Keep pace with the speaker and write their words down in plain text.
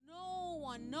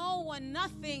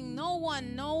nothing, no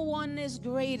one is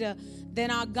greater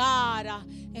than our God.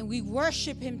 And we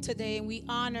worship him today and we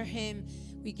honor him.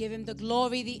 We give him the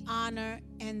glory, the honor,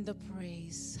 and the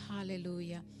praise.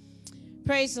 Hallelujah.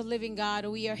 Praise the living God.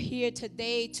 We are here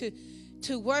today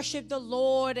to worship the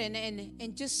Lord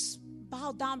and just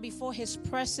bow down before his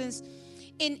presence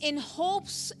in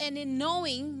hopes and in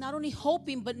knowing, not only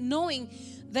hoping, but knowing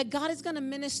that God is going to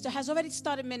minister, has already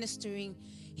started ministering.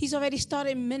 He's already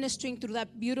started ministering through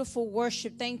that beautiful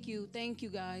worship. Thank you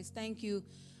guys. Thank you.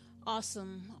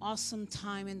 Awesome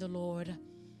time in the Lord.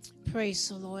 Praise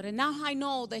the Lord. And now I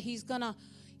know that he's gonna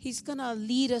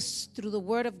lead us through the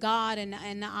word of God, and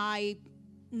I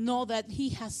know that he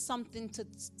has something to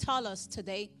tell us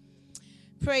today.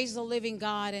 Praise the living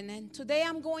God. And today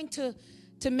I'm going to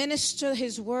minister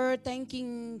his word,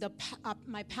 thanking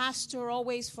my pastor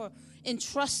always for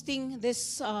entrusting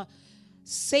this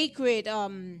sacred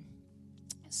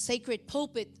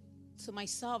pulpit to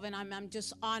myself, and I'm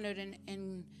just honored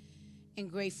and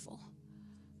grateful.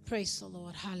 Praise the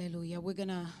Lord. Hallelujah. We're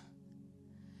gonna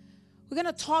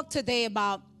talk today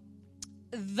about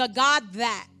the God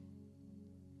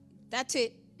that's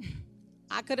it.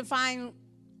 I couldn't find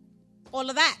all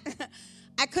of that.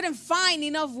 I couldn't find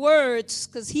enough words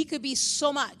because he could be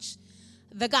so much.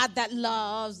 The God that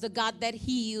loves, the God that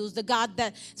heals, the God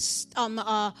that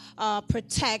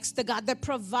protects, the God that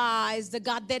provides, the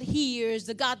God that hears,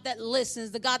 the God that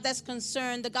listens, the God that's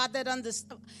concerned, the God that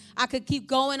understands. I could keep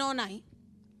going all night.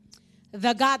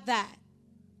 The God that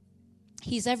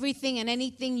he's everything and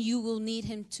anything you will need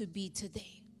him to be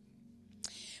today.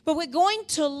 But we're going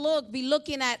to be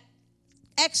looking at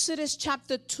Exodus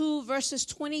chapter 2, verses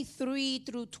 23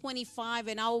 through 25,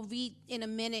 and I'll read in a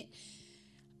minute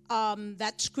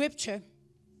that scripture.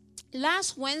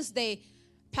 Last Wednesday,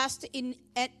 Pastor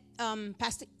Enid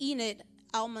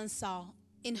Almansal,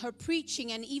 in her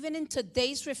preaching and even in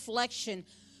today's reflection,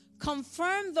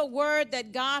 confirmed the word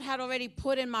that God had already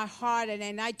put in my heart,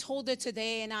 and I told her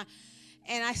today, and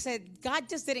I said, God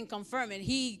just didn't confirm it.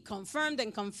 He confirmed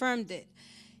and confirmed it.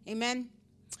 Amen.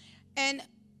 And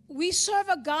we serve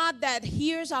a God that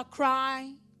hears our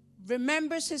cry,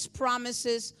 remembers his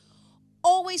promises,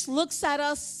 always looks at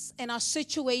us and our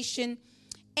situation,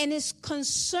 and is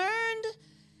concerned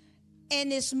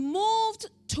and is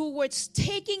moved towards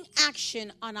taking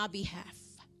action on our behalf.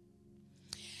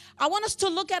 I want us to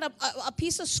look at a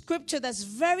piece of scripture that's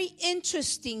very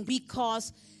interesting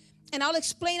because, and I'll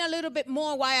explain a little bit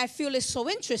more why I feel it's so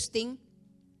interesting.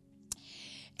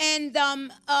 And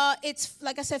it's,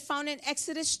 like I said, found in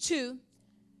Exodus 2,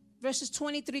 verses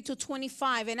 23 to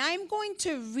 25. And I'm going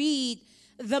to read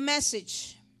the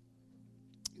message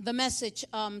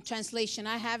translation.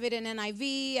 I have it in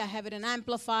NIV, I have it in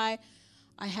Amplify,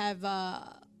 I have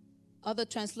other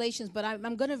translations, but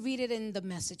I'm going to read it in the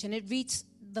message. And it reads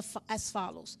as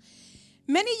follows.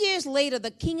 Many years later,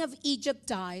 the king of Egypt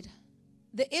died.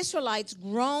 The Israelites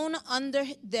groaned under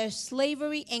their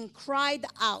slavery and cried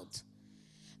out.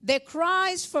 Their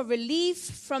cries for relief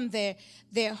from their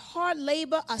hard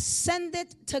labor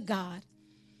ascended to God.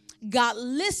 God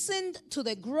listened to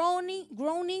their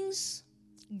groanings.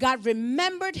 God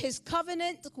remembered his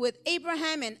covenant with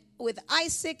Abraham and with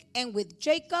Isaac and with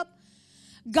Jacob.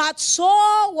 God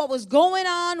saw what was going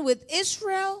on with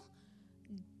Israel.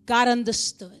 God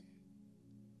understood.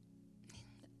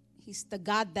 He's the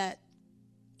God that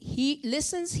he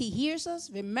listens, he hears us.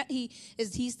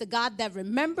 He's the God that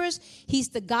remembers. He's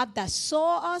the God that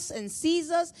saw us and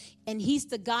sees us. And he's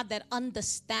the God that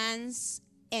understands.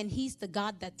 And he's the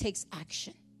God that takes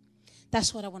action.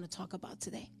 That's what I want to talk about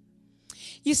today.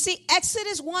 You see,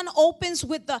 Exodus 1 opens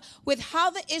with how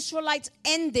the Israelites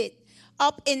ended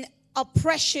up in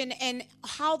oppression and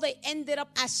how they ended up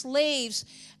as slaves,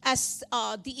 as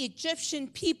the Egyptian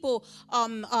people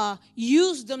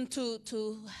used them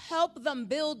to help them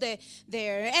build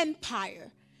their empire.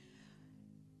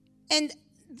 And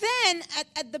then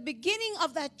at the beginning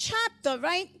of that chapter,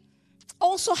 right,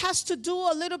 also has to do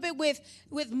a little bit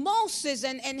with Moses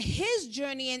and his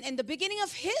journey and the beginning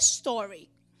of his story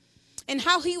and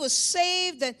how he was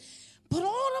saved. But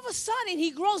all of a sudden,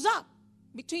 he grows up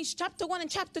between chapter 1 and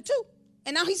chapter 2.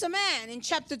 And now he's a man in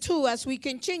chapter 2 as we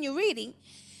continue reading.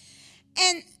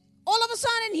 And all of a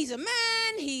sudden, he's a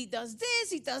man. He does this,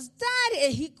 he does that.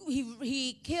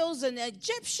 He kills an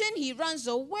Egyptian. He runs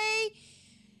away.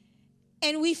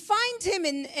 And we find him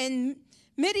in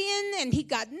Midian, and he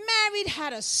got married,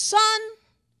 had a son.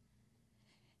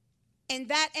 And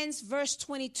that ends verse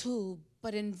 22.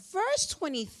 But in verse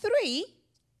 23,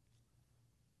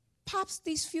 pops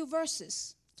these few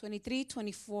verses, 23,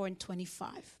 24, and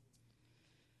 25.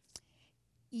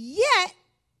 Yet,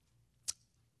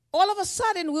 all of a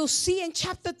sudden we'll see in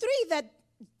chapter 3 that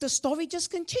the story just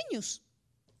continues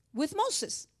with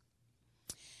Moses.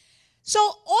 So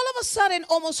all of a sudden,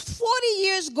 almost 40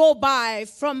 years go by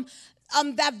from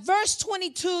that verse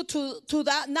 22 to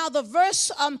that now the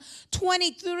verse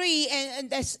 23,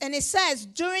 and it says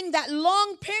during that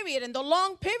long period, and the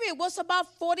long period was about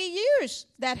 40 years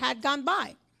that had gone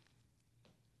by.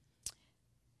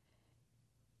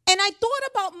 And I thought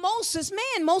about Moses.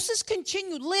 Man, Moses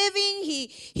continued living.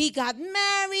 He got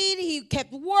married. He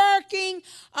kept working,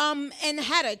 and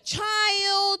had a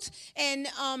child. And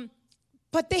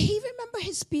but did he remember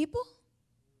his people?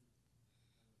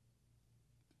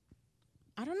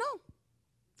 I don't know.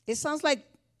 It sounds like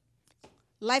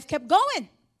life kept going.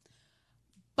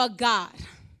 But God.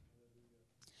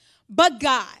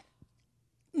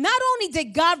 Not only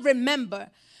did God remember,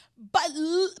 but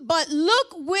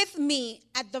look with me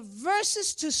at the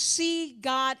verses to see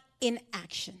God in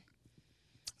action.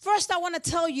 First, I want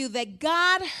to tell you that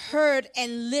God heard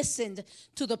and listened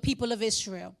to the people of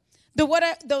Israel.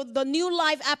 The New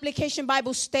Life Application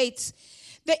Bible states,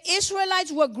 the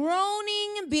Israelites were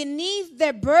groaning beneath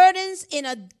their burdens in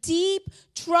a deep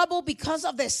trouble because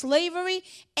of their slavery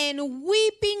and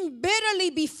weeping bitterly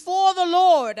before the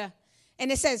Lord.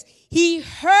 And it says, he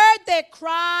heard their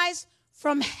cries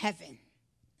from heaven.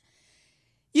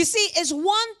 You see, it's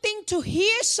one thing to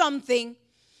hear something.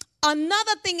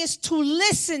 Another thing is to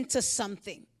listen to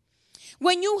something.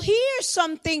 When you hear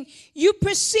something, you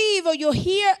perceive, or your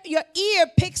ear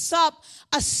picks up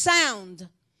a sound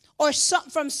or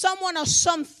from someone or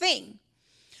something.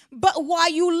 But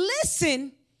while you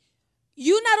listen,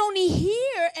 you not only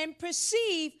hear and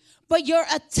perceive, but your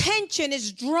attention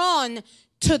is drawn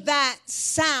to that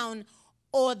sound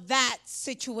or that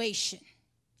situation.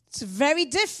 It's very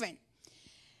different.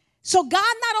 So God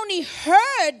not only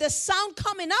heard the sound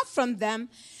coming up from them,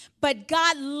 but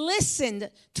God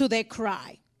listened to their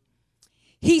cry.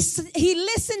 He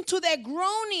listened to their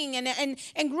groaning,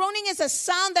 and groaning is a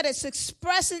sound that is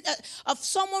expressing of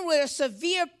someone with a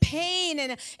severe pain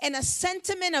and a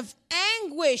sentiment of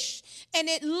anguish. And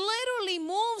it literally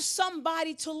moves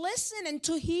somebody to listen and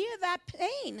to hear that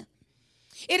pain.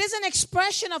 It is an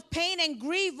expression of pain and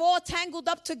grief all tangled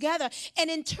up together,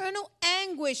 an internal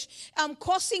anguish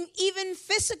causing even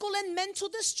physical and mental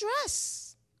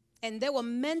distress. And they were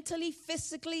mentally,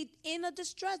 physically in a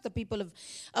distress, the people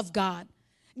of God.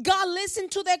 God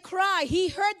listened to their cry. He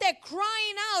heard their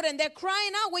crying out, and they're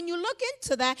crying out. When you look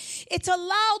into that, it's a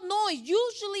loud noise,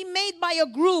 usually made by a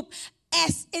group,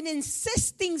 as an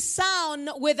insisting sound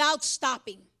without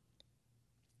stopping.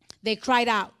 They cried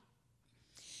out.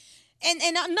 And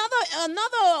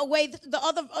another way,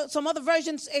 some other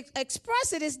versions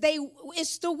express it is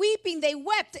it's the weeping. They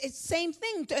wept. It's the same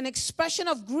thing, an expression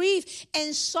of grief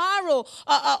and sorrow,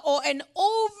 or an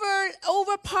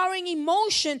overpowering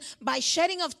emotion by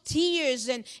shedding of tears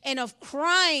and of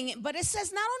crying. But it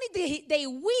says not only they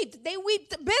weep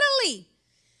bitterly.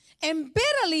 And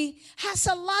bitterly has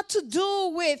a lot to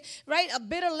do with, right, a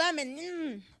bitter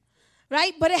lemon.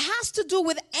 Right? But it has to do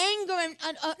with anger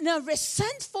in a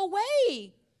resentful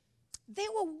way. They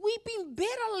were weeping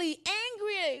bitterly,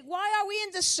 angry. Why are we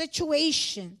in this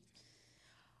situation?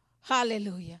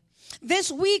 Hallelujah. This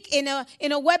week in a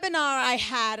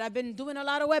webinar I've been doing a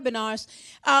lot of webinars.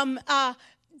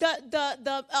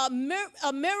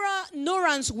 The mirror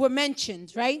neurons were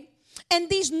mentioned, right? And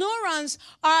these neurons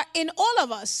are in all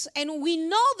of us. And we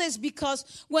know this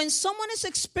because when someone is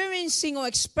experiencing or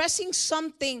expressing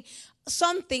something,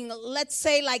 let's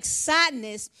say like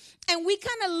sadness, and we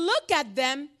kind of look at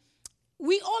them,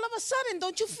 we all of a sudden,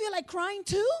 don't you feel like crying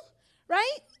too?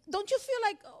 Right? Don't you feel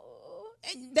like,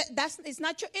 it's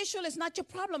not your issue, it's not your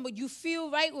problem, but you feel,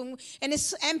 right? And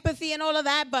it's empathy and all of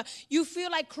that, but you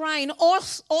feel like crying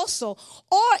also.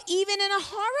 Or even in a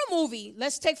horror movie.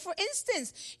 Let's take, for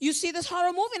instance, you see this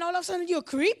horror movie and all of a sudden you're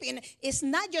creepy, and it's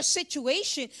not your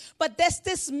situation, but there's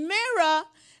this mirror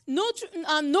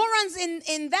neurons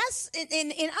in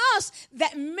us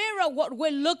that mirror what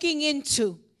we're looking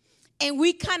into, and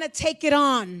we kind of take it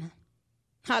on.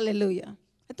 Hallelujah.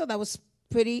 I thought that was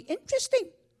pretty interesting,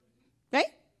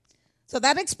 right? So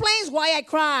that explains why I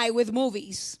cry with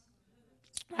movies,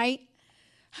 right?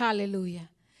 Hallelujah.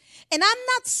 And I'm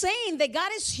not saying that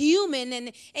God is human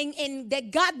and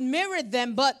that God mirrored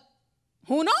them, but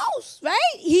who knows,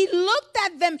 right? He looked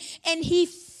at them and he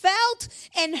felt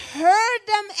and heard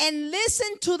them and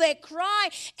listened to their cry.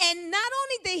 And not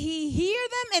only did he hear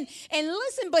them and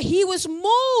listen, but he was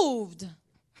moved.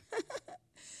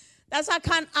 That's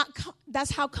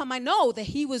how come I know that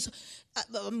he was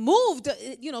moved.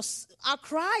 Our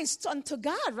cries unto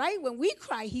God, right? When we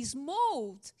cry, he's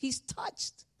moved. He's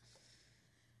touched.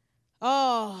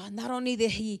 Oh, not only did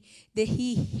he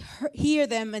hear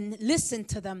them and listen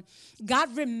to them,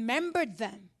 God remembered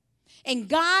them. And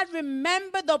God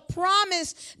remembered the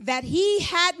promise that he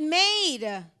had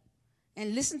made.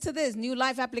 And listen to this, New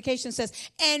Life Application says,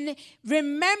 and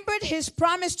remembered his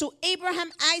promise to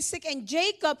Abraham, Isaac, and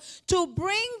Jacob to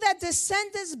bring the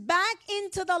descendants back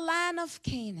into the land of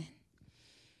Canaan.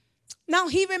 Now,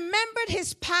 he remembered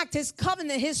his pact, his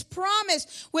covenant, his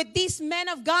promise with these men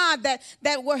of God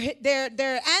that were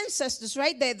their ancestors,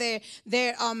 right?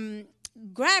 Their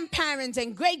grandparents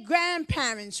and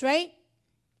great-grandparents, right?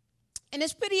 And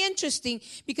it's pretty interesting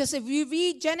because if you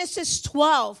read Genesis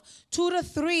 12,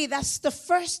 2-3, that's the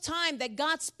first time that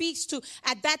God speaks to,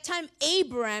 at that time,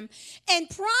 Abraham, and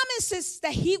promises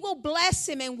that he will bless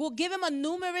him and will give him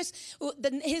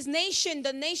his nation,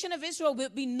 the nation of Israel will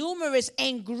be numerous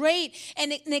and great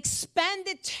and an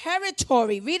expanded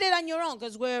territory. Read it on your own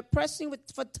because we're pressing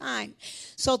for time.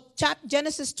 So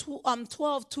Genesis 12,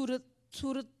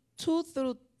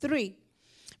 2-3,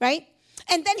 right?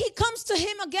 And then he comes to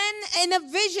him again in a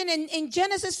vision in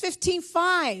Genesis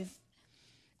 15:5.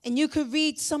 And you could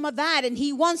read some of that. And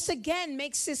he once again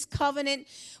makes his covenant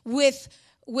with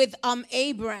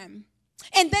Abraham.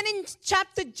 And then in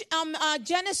chapter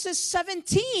Genesis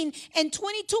 17 and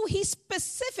 22, he's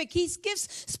specific. He gives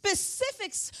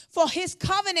specifics for his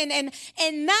covenant.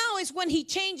 And now is when he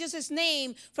changes his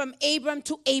name from Abram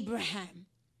to Abraham.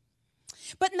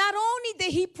 But not only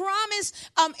did he promise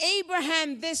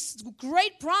Abraham this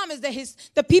great promise that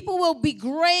the people will be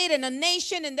great and a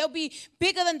nation and they'll be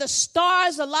bigger than the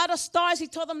stars, a lot of stars. He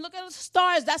told them, look at the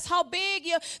stars. That's how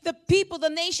big the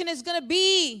nation is going to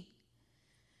be.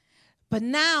 But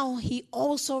now he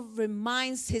also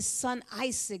reminds his son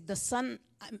Isaac, his son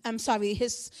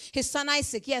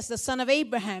Isaac, yes, the son of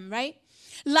Abraham, right?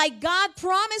 Like God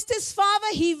promised his father,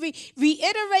 he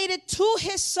reiterated to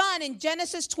his son in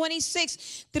Genesis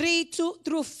 26,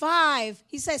 3-5.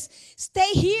 He says,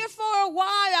 stay here for a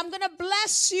while. I'm going to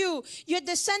bless you. Your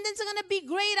descendants are going to be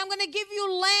great. I'm going to give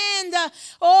you land.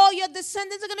 Your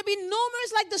descendants are going to be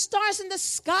numerous like the stars in the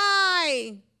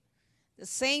sky. The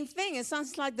same thing. It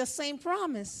sounds like the same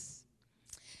promise.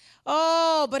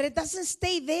 But it doesn't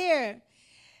stay there.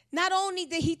 Not only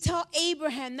did he tell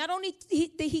Abraham, not only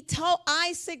did he tell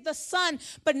Isaac the son,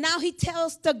 but now he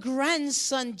tells the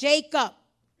grandson, Jacob,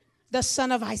 the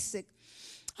son of Isaac.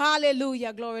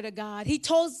 Hallelujah, glory to God. He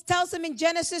tells him in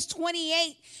Genesis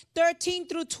 28,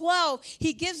 13-12,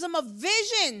 he gives him a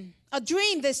vision, a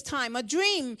dream this time, a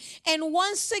dream. And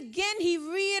once again, he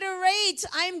reiterates,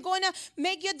 I'm going to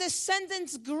make your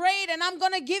descendants great, and I'm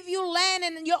going to give you land,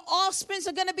 and your offspring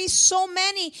are going to be so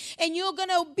many, and you're going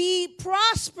to be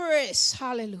prosperous.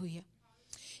 Hallelujah.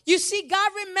 You see,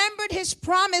 God remembered his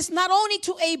promise not only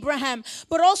to Abraham,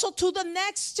 but also to the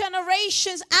next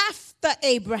generations after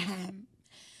Abraham.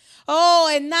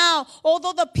 And now,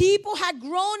 although the people had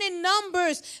grown in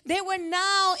numbers, they were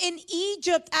now in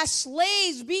Egypt as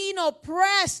slaves, being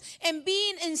oppressed and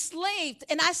being enslaved.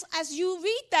 And as you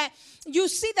read that, you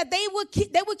see that they would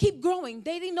keep growing.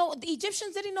 The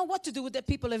Egyptians didn't know what to do with the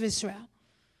people of Israel.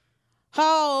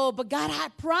 But God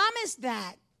had promised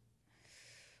that.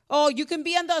 You can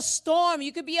be under a storm,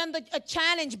 you could be under a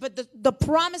challenge, but the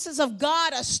promises of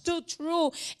God are still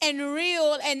true and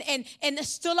real and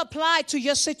still apply to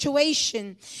your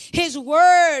situation. His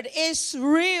word is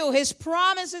real. His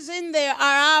promises in there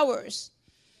are ours.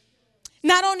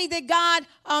 Not only did God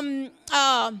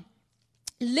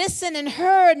listen and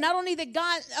heard, not only did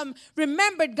God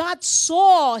remember, God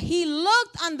saw. He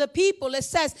looked on the people. It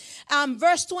says,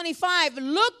 verse 25,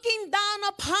 looking down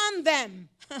upon them.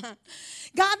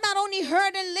 God not only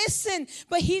heard and listened,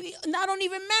 but he not only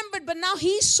remembered, but now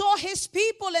he saw his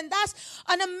people, and that's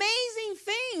an amazing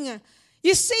thing.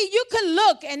 You see, you can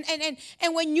look, and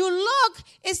when you look,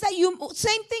 it's that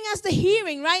same thing as the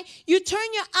hearing, right? You turn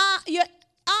your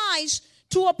eyes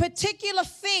to a particular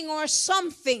thing or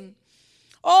something.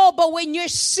 But when you're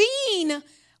seen,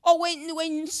 or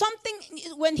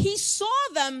when he saw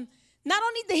them, not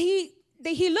only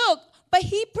did he look, but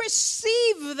he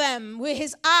perceived them with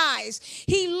his eyes.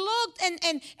 He looked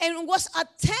and was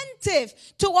attentive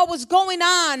to what was going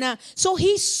on. So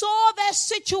he saw their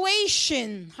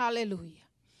situation. Hallelujah.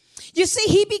 You see,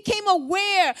 he became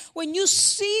aware. When you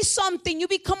see something, you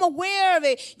become aware of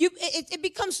it. It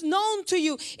becomes known to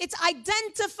you. It's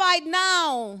identified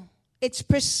now. It's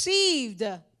perceived.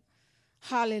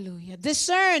 Hallelujah.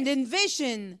 Discerned,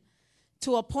 envisioned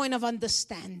to a point of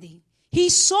understanding. He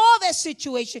saw their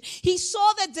situation. He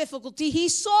saw their difficulty. He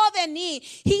saw their need.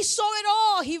 He saw it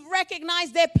all. He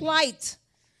recognized their plight.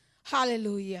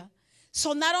 Hallelujah.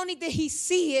 So not only did he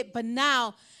see it, but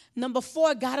now Number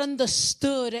 4, God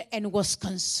understood and was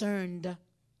concerned.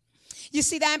 You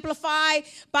see, the Amplified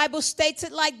Bible states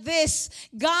it like this: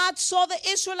 God saw the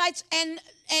Israelites and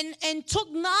took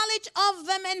knowledge of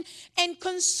them and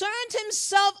concerned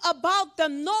himself about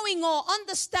them, knowing all,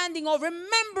 understanding all,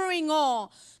 remembering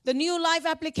all. The New Life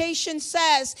Application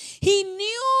says, he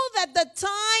knew that the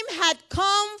time had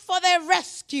come for their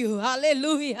rescue.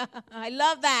 Hallelujah. I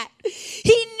love that.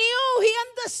 He knew, he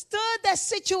understood their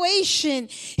situation.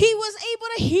 He was able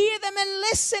to hear them and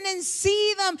listen and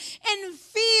see them and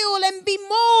feel and be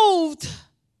moved.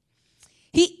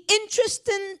 He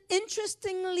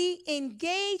interestingly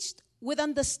engaged with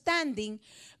understanding,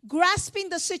 grasping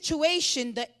the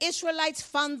situation the Israelites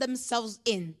found themselves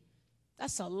in.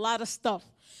 That's a lot of stuff.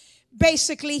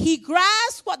 Basically, he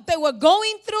grasped what they were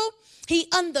going through. He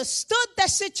understood their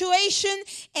situation,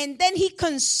 and then he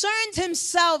concerned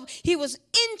himself. He was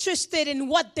interested in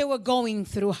what they were going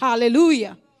through.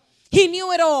 Hallelujah. He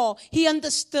knew it all. He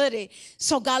understood it.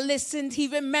 So God listened. He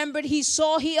remembered. He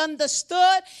saw. He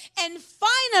understood. And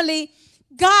finally,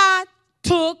 God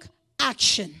took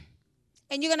action.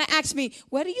 And you're going to ask me,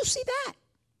 where do you see that?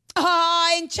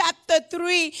 In chapter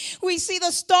 3, we see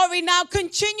the story now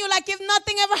continue like if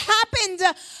nothing ever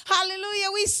happened. Hallelujah.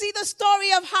 We see the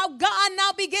story of how God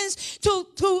now begins to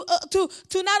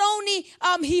not only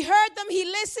he heard them, he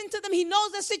listened to them, he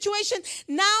knows the situation.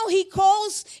 Now he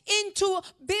calls into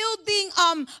building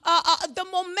the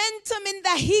momentum in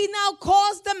that he now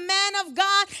calls the man of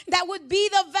God that would be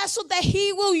the vessel that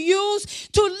he will use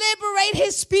to liberate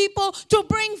his people, to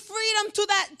bring freedom to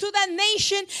that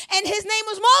nation. And his name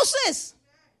was Moses.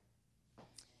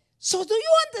 So do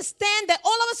you understand that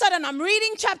all of a sudden I'm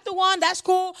reading chapter 1, that's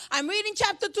cool. I'm reading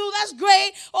chapter 2, that's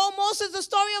great. Oh, Moses, the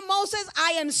story of Moses.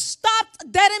 I am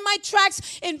stopped dead in my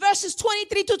tracks in verses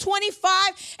 23 to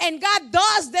 25. And God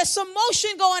does, there's some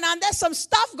motion going on. There's some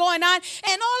stuff going on.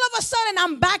 And all of a sudden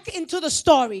I'm back into the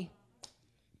story.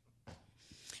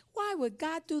 Why would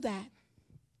God do that?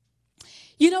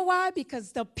 You know why?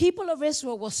 Because the people of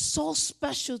Israel were so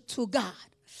special to God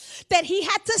that he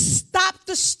had to stop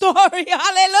the story.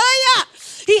 Hallelujah.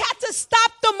 He had to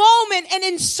stop the moment and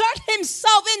insert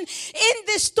himself in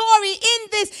this story, in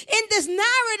this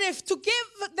narrative, to give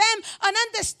them an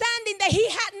understanding that he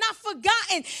had not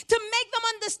forgotten, to make them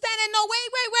understand and know,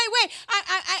 wait.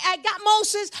 I got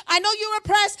Moses. I know you're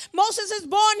oppressed. Moses is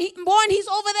born. He's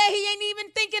over there. He ain't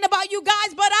even thinking about you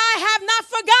guys, but I have not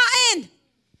forgotten.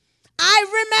 I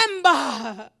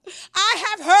remember, I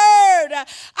have heard,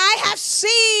 I have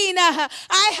seen,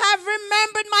 I have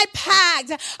remembered my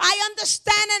pact. I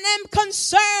understand and am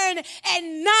concerned,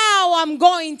 and now I'm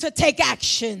going to take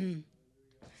action.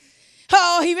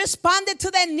 Oh, he responded to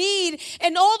their need,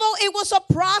 and although it was a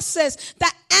process,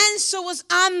 the answer was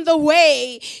on the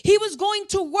way. He was going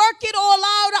to work it all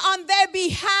out on their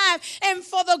behalf and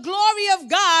for the glory of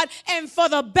God and for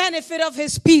the benefit of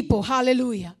his people.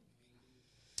 Hallelujah.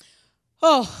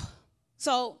 Oh,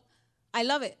 so I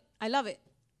love it. I love it.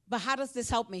 But how does this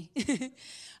help me?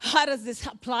 How does this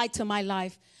apply to my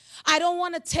life? I don't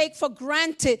want to take for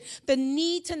granted the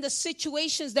needs and the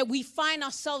situations that we find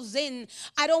ourselves in.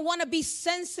 I don't want to be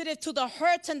sensitive to the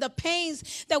hurts and the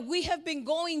pains that we have been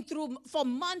going through for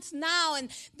months now.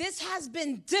 And this has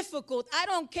been difficult. I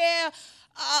don't care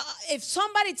if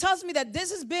somebody tells me that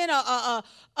this has been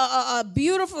a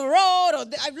beautiful road, or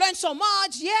I've learned so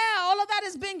much. Yeah, all of that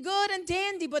has been good and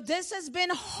dandy, but this has been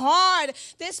hard.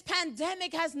 This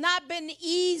pandemic has not been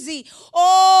easy.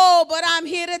 Oh, but I'm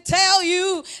here to tell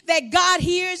you that God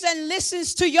hears and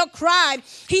listens to your cry.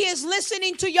 He is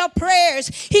listening to your prayers.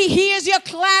 He hears your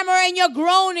clamor and your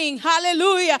groaning.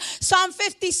 Hallelujah. Psalm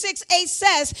 56:8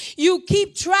 says, you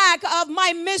keep track of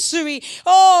my misery.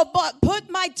 Oh, but put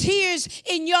my tears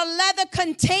in your leather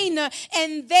container,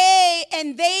 and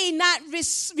they not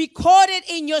recorded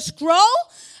in your scroll.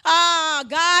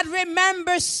 God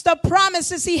remembers the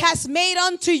promises he has made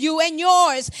unto you and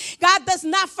yours. God does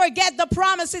not forget the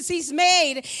promises he's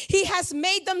made. He has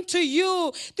made them to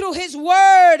you through his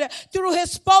word, through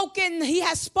his spoken. He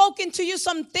has spoken to you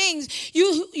some things.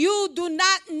 You do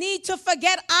not need to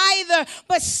forget either,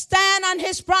 but stand on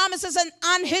his promises and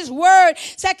on his word.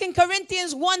 2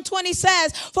 Corinthians 1:20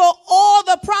 says, for all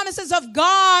the promises of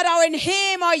God are in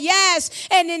him, are yes,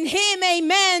 and in him,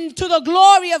 amen, to the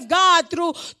glory of God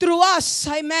through through us.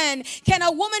 Amen. Can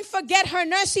a woman forget her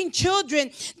nursing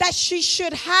children that she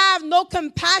should have no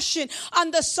compassion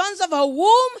on the sons of her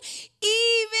womb?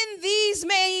 Even these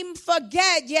may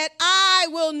forget, yet I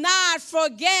will not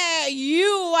forget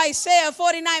you. Isaiah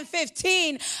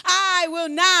 49:15. I will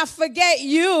not forget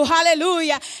you.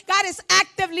 Hallelujah. God is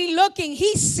actively looking.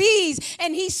 He sees,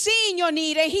 and He's seeing your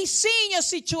need, and He's seeing your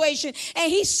situation,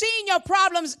 and He's seeing your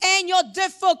problems and your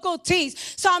difficulties.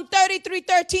 Psalm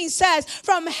 33:13 says,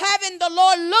 from heaven the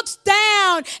Lord looks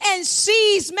down and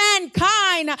sees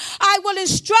mankind. I will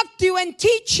instruct you and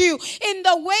teach you in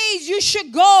the ways you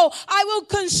should go. I will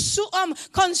counsel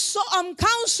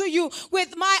you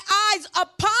with my eyes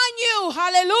upon you.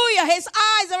 Hallelujah. His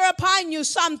eyes are upon you.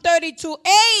 Psalm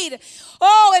 32:8.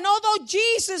 Oh, and although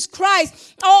Jesus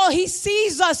Christ, He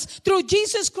sees us through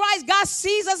Jesus Christ. God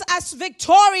sees us as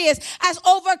victorious, as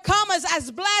overcomers, as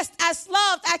blessed, as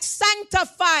loved, as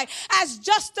sanctified, as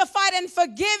justified and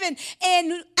forgiven,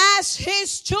 and as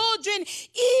His children,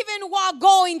 even while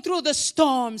going through the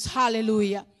storms.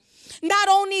 Hallelujah. Not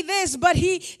only this, but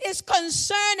He is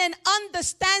concerned and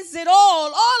understands it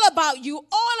all about you,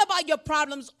 all about your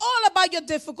problems, all about your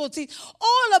difficulties,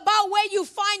 all about where you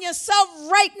find yourself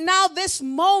right now, this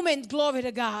moment. Glory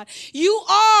to God. You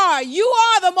are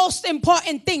the most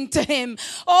important thing to Him.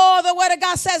 Oh, the Word of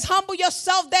God says, humble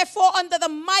yourself therefore under the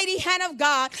mighty hand of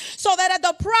God, so that at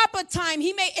the proper time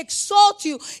He may exalt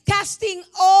you, casting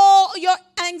all your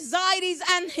anxieties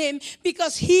on Him,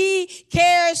 because He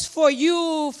cares for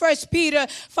you. 1 Peter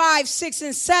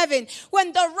 5:6-7.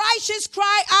 When the righteous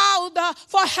cry out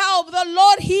for help, the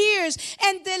Lord hears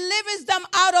and delivers them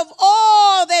out of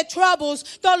all their troubles.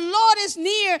 The Lord is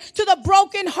near to the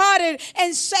brokenhearted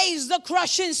and saves the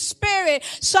crushing spirit.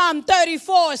 Psalm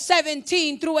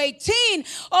 34:17-18.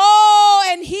 Oh,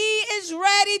 and He is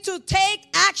ready to take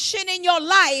action in your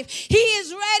life. He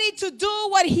is ready to do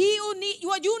what you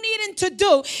need Him to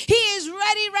do. He is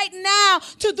ready right now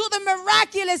to do the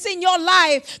miraculous in your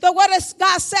life. The Word of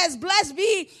God says, blessed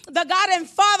be the God and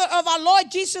Father of our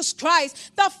Lord Jesus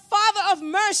Christ, the Father of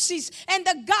mercies and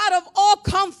the God of all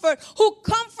comfort, who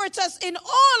comforts us in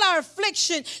all our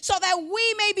affliction, so that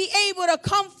we may be able to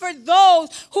comfort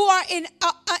those who are in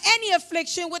any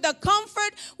affliction with the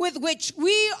comfort with which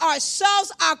we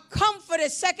ourselves are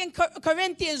comforted. 2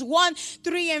 Corinthians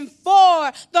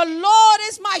 1:3-4. The Lord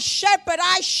is my shepherd,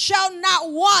 I shall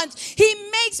not want. He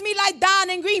makes me lie down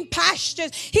in green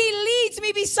pastures. He leads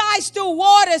me beside still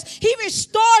waters. He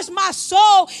restores my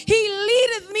soul. He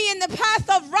leadeth me in the path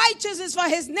of righteousness for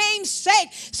His name's sake.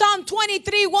 Psalm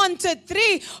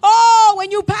 23:1-3. Oh,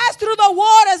 when you pass through the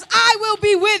waters, I will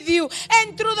be with you.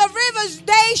 And through the rivers,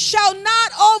 they shall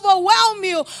not overwhelm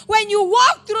you. When you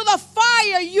walk through the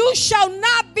fire, you shall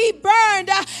not be burned,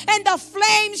 and the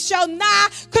flames shall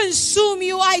not consume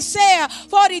you. Isaiah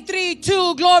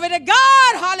 43:2. Glory to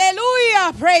God.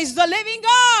 Hallelujah. Praise the living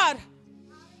God.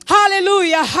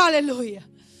 Hallelujah. Hallelujah.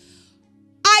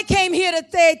 I came here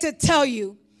today to tell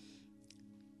you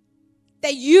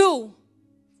that you,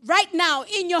 right now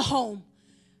in your home,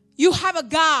 you have a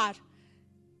God.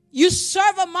 You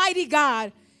serve a mighty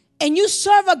God, and you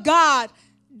serve a God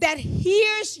that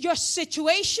hears your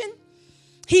situation.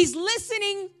 He's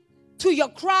listening to your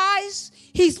cries.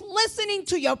 He's listening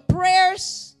to your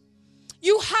prayers.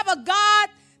 You have a God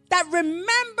that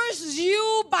remembers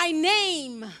you by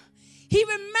name. He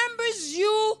remembers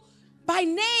you by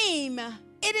name.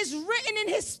 It is written in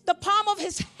the palm of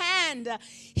His hand.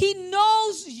 He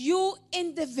knows you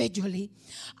individually.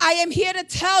 I am here to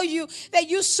tell you that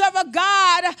you serve a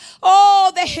God,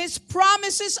 that His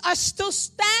promises are still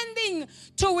standing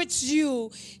towards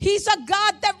you. He's a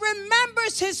God that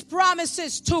remembers His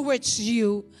promises towards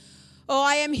you. Oh,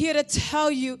 I am here to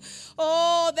tell you,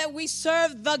 that we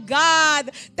serve the God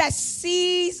that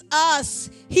sees us.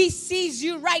 He sees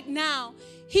you right now.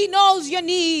 He knows your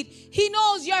need. He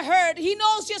knows your hurt. He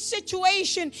knows your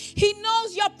situation. He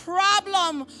knows your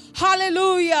problem.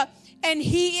 Hallelujah. And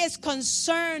He is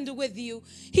concerned with you.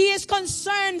 He is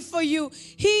concerned for you.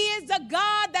 He is the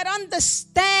God that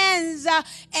understands,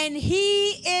 and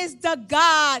He is the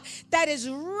God that is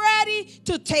ready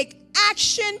to take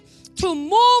action, to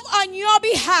move on your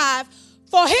behalf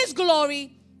for His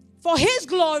glory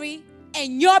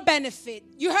and your benefit.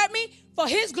 You heard me? For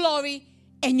His glory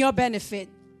and your benefit.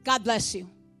 God bless you.